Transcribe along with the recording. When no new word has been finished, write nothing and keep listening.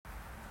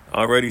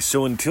Alrighty,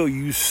 so until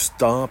you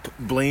stop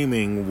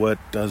blaming what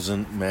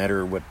doesn't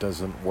matter, what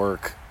doesn't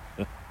work,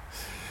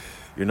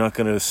 you're not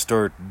going to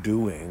start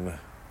doing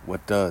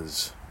what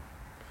does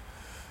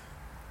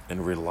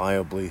and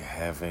reliably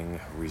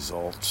having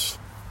results.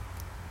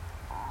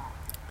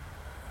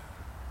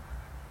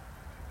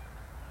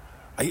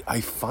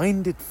 I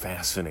find it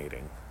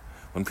fascinating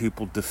when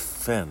people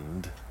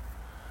defend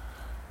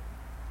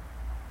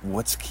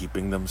what's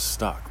keeping them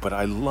stuck, but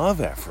I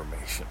love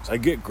affirmations. I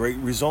get great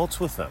results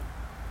with them.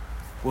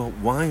 Well,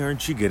 why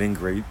aren't you getting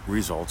great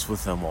results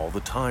with them all the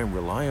time,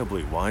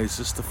 reliably? Why is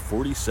this the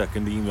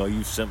 40-second email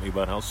you sent me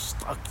about how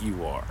stuck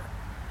you are?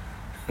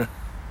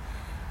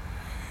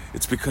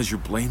 It's because you're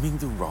blaming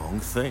the wrong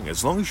thing.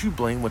 As long as you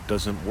blame what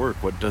doesn't work,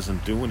 what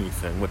doesn't do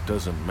anything, what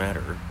doesn't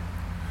matter,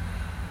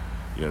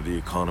 the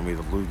economy,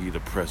 the loogie, the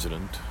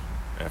president,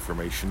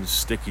 affirmations,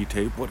 sticky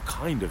tape, what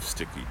kind of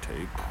sticky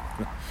tape?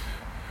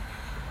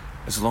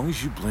 As long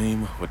as you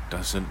blame what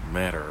doesn't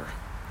matter,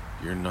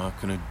 you're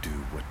not going to do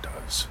what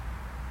does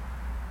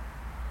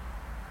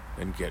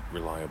and get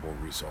reliable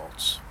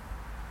results.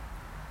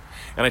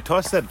 And I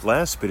toss that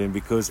last bit in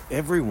because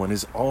everyone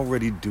is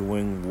already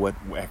doing what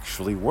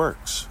actually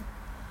works.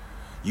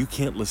 You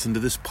can't listen to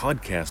this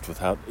podcast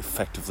without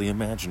effectively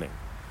imagining.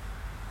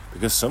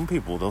 Because some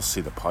people, they'll see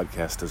the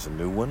podcast as a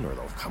new one, or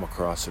they'll come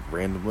across it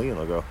randomly and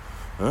they'll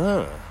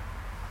go,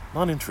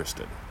 not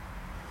interested.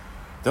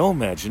 They'll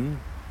imagine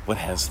what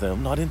has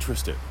them not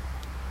interested.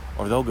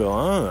 Or they'll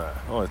go,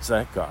 it's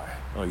that guy.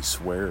 Oh, he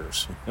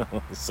swears.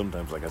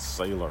 Sometimes like a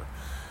sailor.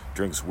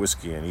 Drinks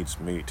whiskey and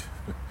eats meat.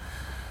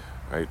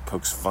 Right?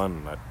 Pokes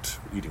fun at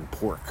eating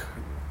pork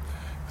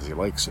because he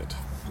likes it.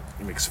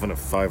 He makes fun of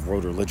 5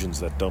 world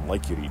religions that don't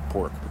like you to eat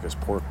pork because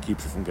pork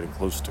keeps you from getting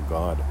close to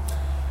God.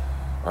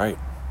 Right?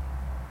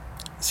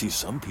 See,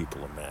 some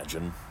people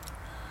imagine,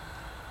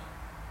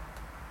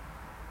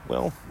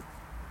 well,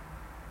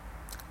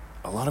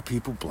 a lot of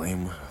people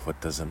blame what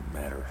doesn't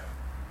matter.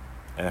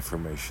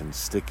 Affirmations,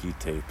 sticky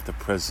tape, the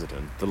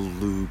president, the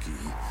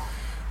loogie,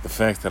 the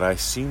fact that I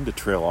seem to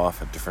trail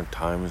off at different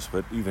times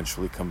but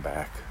eventually come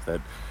back, that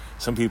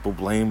some people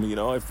blame,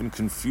 I've been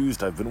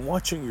confused. I've been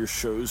watching your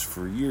shows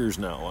for years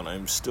now and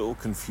I'm still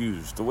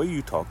confused. The way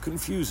you talk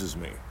confuses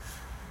me.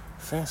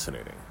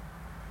 Fascinating.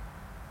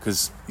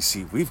 Because, you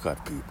see, we've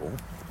got people,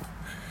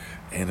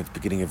 and at the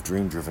beginning of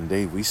Dream Driven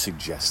Day, we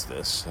suggest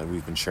this, and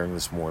we've been sharing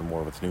this more and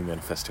more with new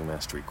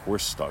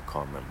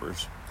ManifestingMasteryCourse.com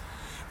members.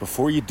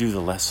 Before you do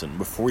the lesson,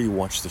 before you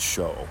watch the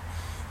show,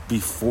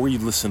 before you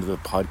listen to the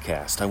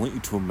podcast, I want you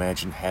to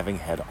imagine having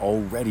had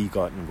already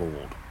gotten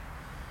gold.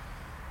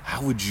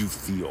 How would you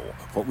feel?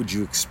 What would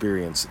you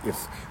experience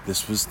if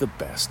this was the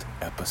best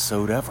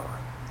episode ever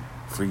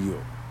for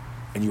you,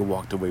 and you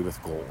walked away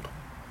with gold?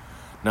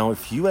 Now,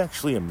 if you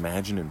actually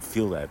imagine and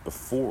feel that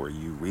before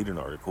you read an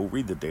article,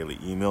 read the daily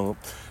email,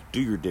 do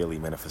your daily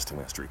Manifesting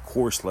Mastery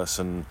course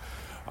lesson,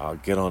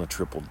 get on a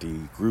Triple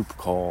D group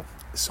call,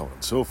 so on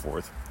and so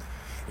forth,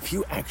 if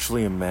you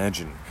actually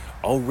imagine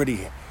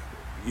already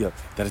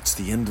that it's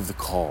the end of the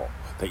call,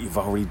 that you've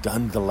already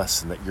done the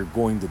lesson that you're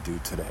going to do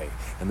today,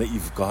 and that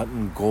you've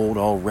gotten gold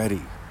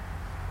already,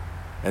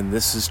 and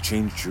this has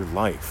changed your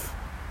life,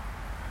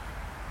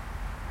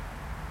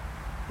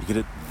 you get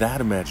it,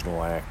 that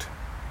imaginal act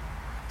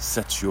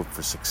sets you up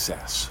for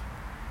success.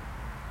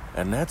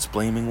 And that's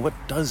blaming what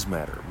does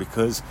matter,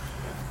 because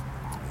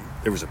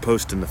there was a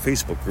post in the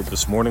Facebook group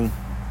this morning,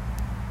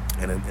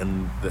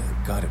 and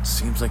God, it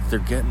seems like they're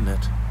getting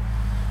it,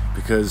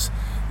 because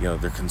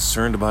they're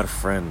concerned about a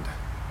friend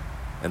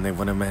and they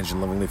want to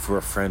imagine lovingly for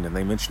a friend, and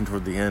they mentioned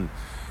toward the end,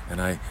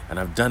 and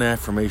I've done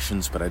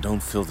affirmations but I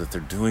don't feel that they're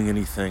doing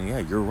anything. Yeah,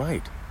 you're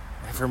right,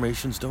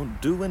 affirmations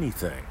don't do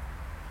anything.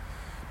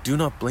 Do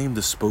not blame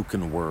the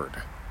spoken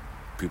word.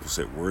 People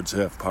say words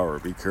have power,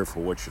 be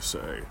careful what you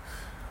say.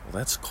 Well,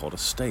 that's called a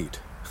state.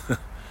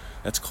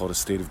 That's called a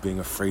state of being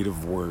afraid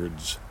of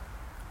words.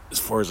 As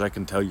far as I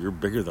can tell, you're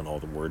bigger than all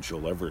the words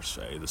you'll ever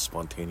say. The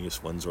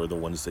spontaneous ones are the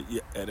ones that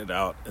you edit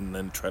out and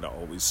then try to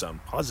always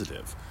sound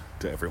positive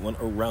to everyone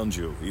around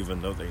you,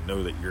 even though they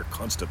know that you're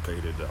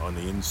constipated on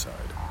the inside.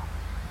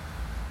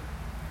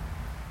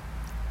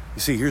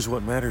 You see, here's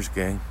what matters,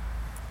 gang.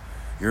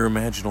 Your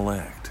imaginal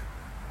act.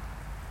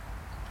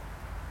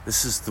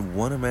 This is the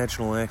one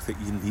imaginal act that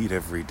you need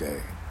every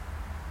day.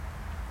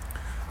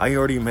 I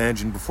already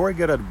imagine, before I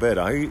get out of bed,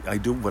 I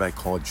do what I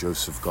call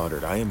Joseph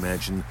Goddard. I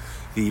imagine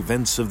the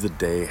events of the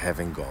day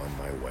having gone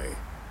my way.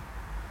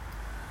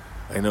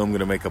 I know I'm going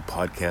to make a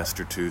podcast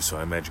or two, so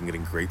I imagine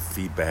getting great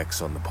feedbacks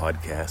on the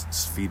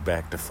podcasts.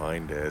 Feedback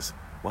defined as,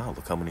 wow,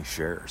 look how many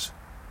shares.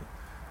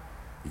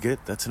 You get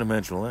it? That's an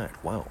imaginal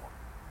act. Wow.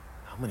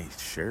 How many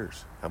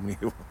shares? How many?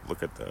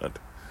 Look at that.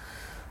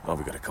 Oh,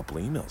 we got a couple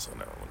emails on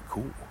that one.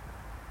 Cool.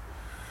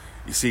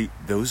 You see,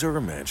 those are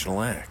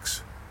imaginal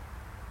acts.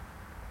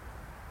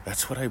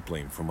 That's what I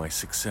blame for my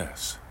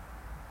success.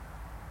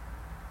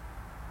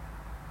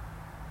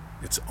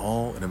 It's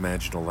all an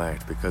imaginal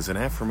act, because an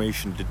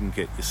affirmation didn't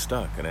get you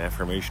stuck. An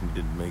affirmation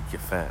didn't make you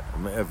fat.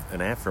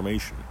 An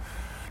affirmation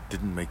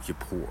didn't make you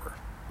poor.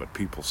 But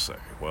people say,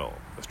 well,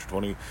 Mr.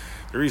 20,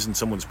 the reason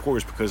someone's poor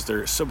is because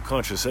their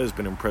subconscious has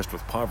been impressed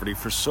with poverty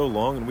for so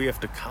long, and we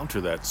have to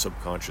counter that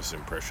subconscious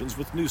impressions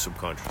with new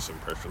subconscious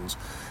impressions.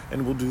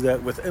 And we'll do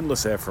that with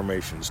endless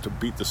affirmations to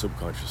beat the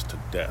subconscious to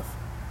death.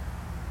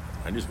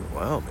 I just go,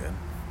 wow, man.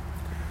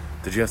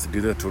 Did you have to do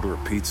that to order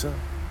a pizza?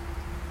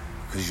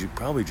 Because you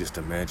probably just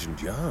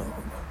imagined yum.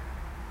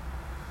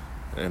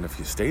 And if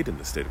you stayed in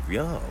the state of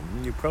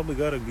yum, you probably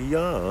got a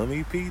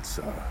yummy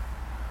pizza.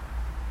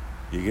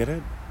 You get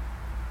it?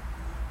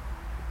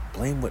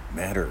 Blame what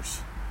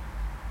matters.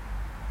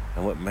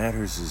 And what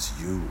matters is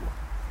you.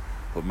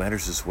 What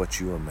matters is what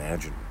you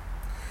imagine.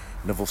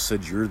 Neville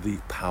said you're the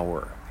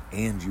power,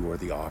 and you are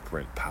the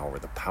operant power.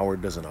 The power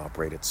doesn't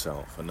operate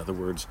itself. In other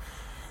words,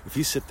 if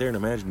you sit there and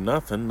imagine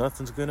nothing,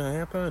 nothing's going to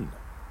happen.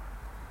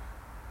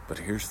 But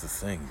here's the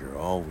thing, you're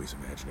always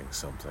imagining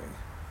something.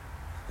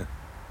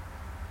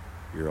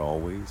 You're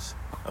always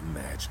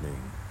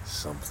imagining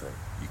something.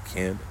 You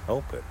can't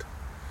help it.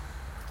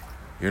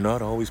 You're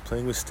not always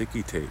playing with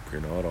sticky tape. You're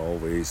not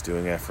always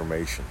doing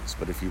affirmations.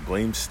 But if you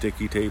blame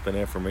sticky tape and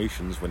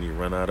affirmations when you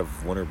run out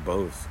of one or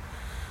both,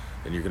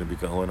 then you're going to be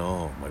going,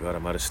 oh my God,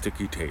 I'm out of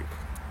sticky tape.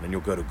 And then you'll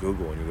go to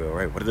Google and you go, all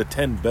right, what are the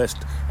 10 best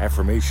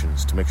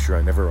affirmations to make sure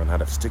I never run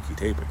out of sticky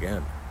tape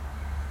again?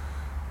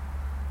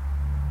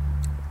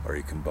 Or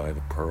you can buy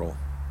the Pearl.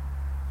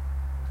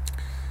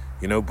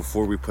 You know,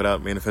 before we put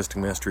out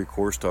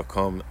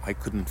ManifestingMasteryCourse.com, I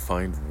couldn't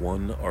find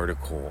one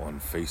article on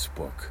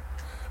Facebook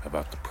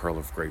about the Pearl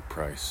of Great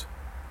Price.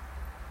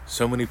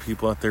 So many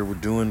people out there were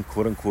doing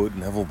quote-unquote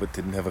Neville but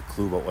didn't have a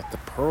clue about what the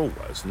Pearl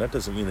was. And that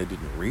doesn't mean they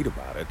didn't read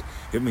about it.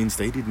 It means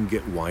they didn't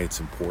get why it's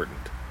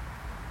important.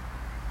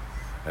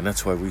 And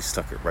that's why we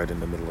stuck it right in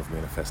the middle of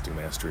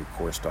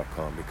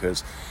ManifestingMasteryCourse.com,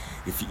 because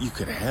if you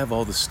could have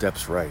all the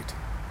steps right,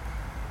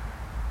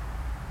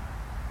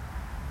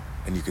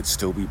 and you could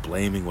still be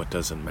blaming what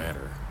doesn't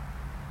matter.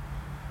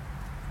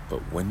 But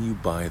when you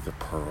buy the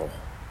Pearl,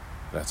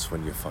 that's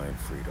when you find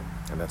freedom.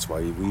 And that's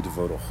why we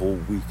devote a whole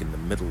week in the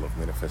middle of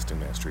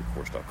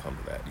ManifestingMasteryCourse.com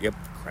to that. Yep,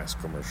 crass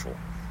commercial.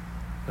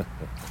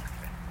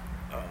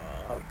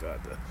 Oh,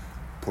 God, the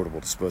portable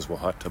disposable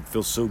hot tub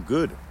feels so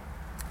good.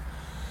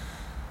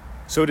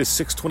 So it is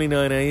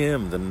 6:29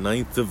 a.m., the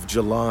 9th of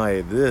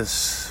July.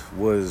 This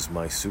was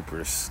my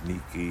super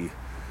sneaky,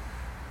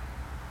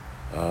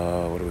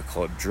 what do we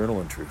call it, journal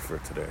entry for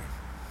today.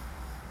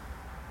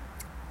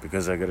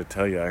 Because I got to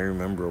tell you, I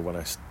remember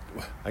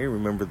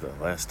the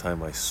last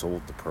time I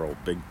sold the Pearl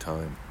big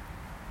time.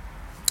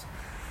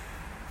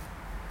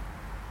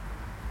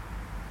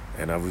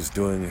 And I was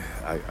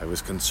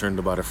concerned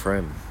about a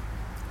friend.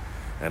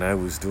 And I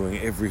was doing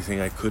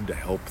everything I could to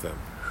help them.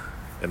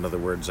 In other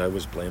words, I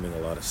was blaming a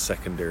lot of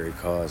secondary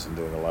cause and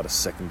doing a lot of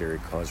secondary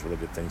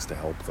cause-related things to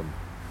help them.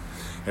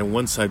 And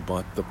once I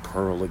bought the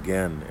Pearl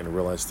again and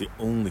realized the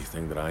only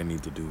thing that I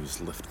need to do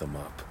is lift them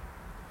up.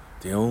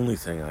 The only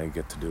thing I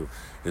get to do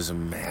is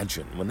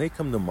imagine. When they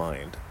come to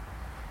mind,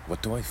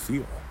 what do I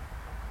feel?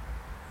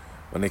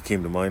 When they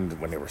came to mind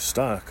when they were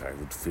stuck, I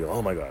would feel,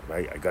 oh my God,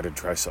 I got to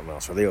try something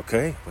else. Are they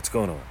okay? What's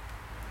going on?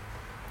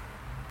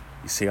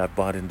 You see, I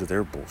bought into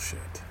their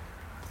bullshit.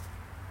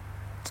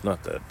 It's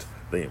not that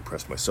they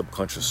impressed my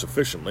subconscious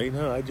sufficiently.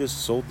 No, I just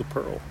sold the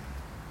Pearl.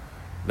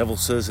 Neville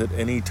says at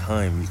any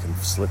time you can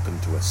slip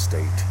into a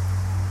state.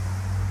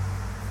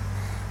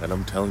 And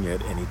I'm telling you,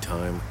 at any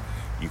time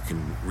you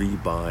can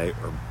rebuy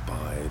or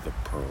buy the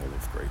Pearl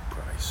of Great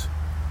Price.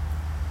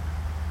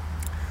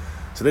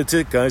 So that's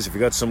it, guys. If you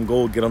got some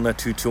gold, get on that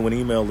 221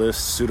 email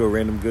list. Pseudo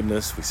Random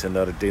Goodness. We send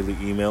out a daily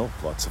email.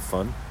 Lots of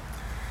fun.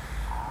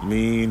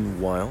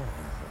 Meanwhile,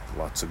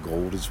 lots of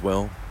gold as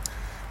well.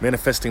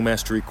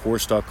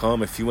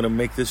 ManifestingMasteryCourse.com. If you want to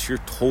make this your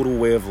total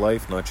way of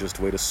life, not just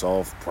a way to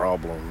solve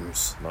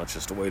problems, not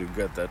just a way to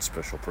get that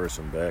special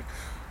person back,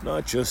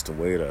 not just a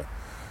way to,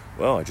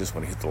 well, I just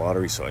want to hit the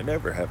lottery so I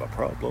never have a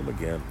problem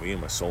again, me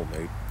and my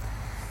soulmate.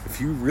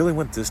 If you really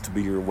want this to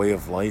be your way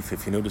of life,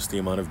 if you notice the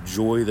amount of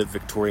joy that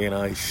Victoria and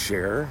I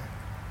share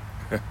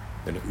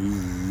and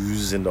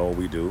ooze into all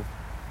we do,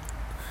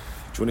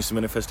 join us at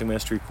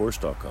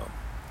ManifestingMasteryCourse.com.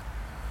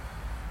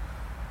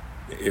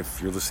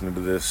 If you're listening to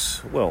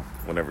this, well,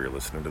 whenever you're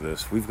listening to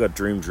this, we've got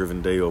Dream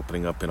Driven Day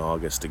opening up in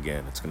August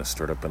again. It's going to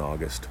start up in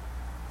August.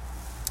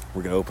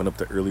 We're going to open up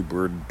the early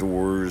bird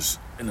doors.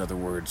 In other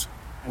words,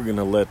 we're going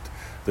to let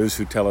those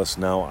who tell us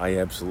now I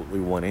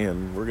absolutely want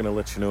in, we're going to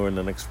let you know in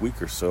the next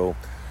week or so,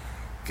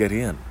 get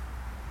in.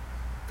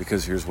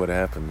 Because here's what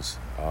happens.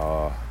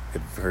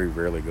 It very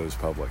rarely goes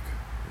public.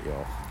 You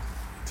know,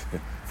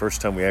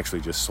 first time we actually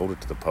just sold it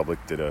to the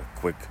public, did a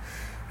quick,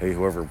 hey,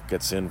 whoever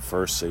gets in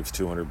first saves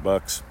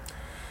 $200.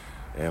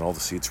 And all the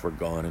seats were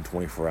gone in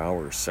 24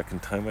 hours.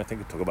 Second time, I think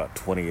it took about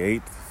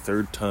 28.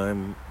 Third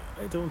time,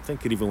 I don't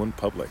think it even went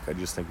public. I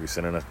just think we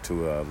sent it up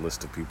to a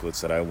list of people that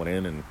said I went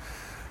in and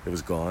it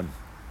was gone,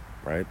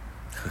 right?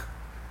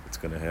 It's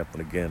going to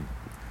happen again.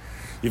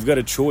 You've got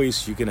a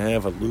choice. You can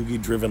have a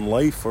loogie-driven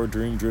life or a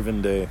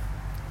dream-driven day.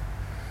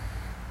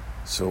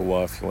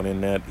 So if you want in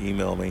that,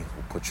 email me.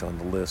 We'll put you on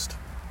the list.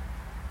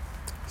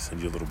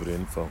 Send you a little bit of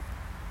info.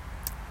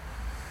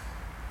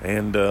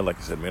 And like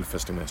I said,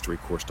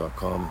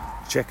 manifestingmasterycourse.com.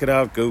 Check it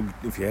out. Go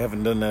if you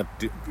haven't done that.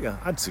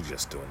 I'd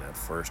suggest doing that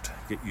first.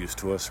 Get used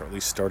to us, or at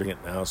least starting it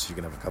now, so you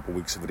can have a couple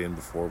weeks of it in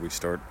before we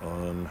start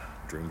on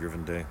Dream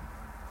Driven Day.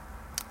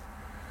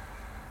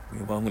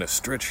 Meanwhile, I'm going to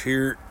stretch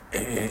here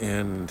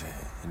and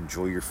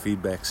enjoy your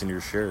feedbacks and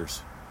your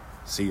shares.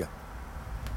 See ya.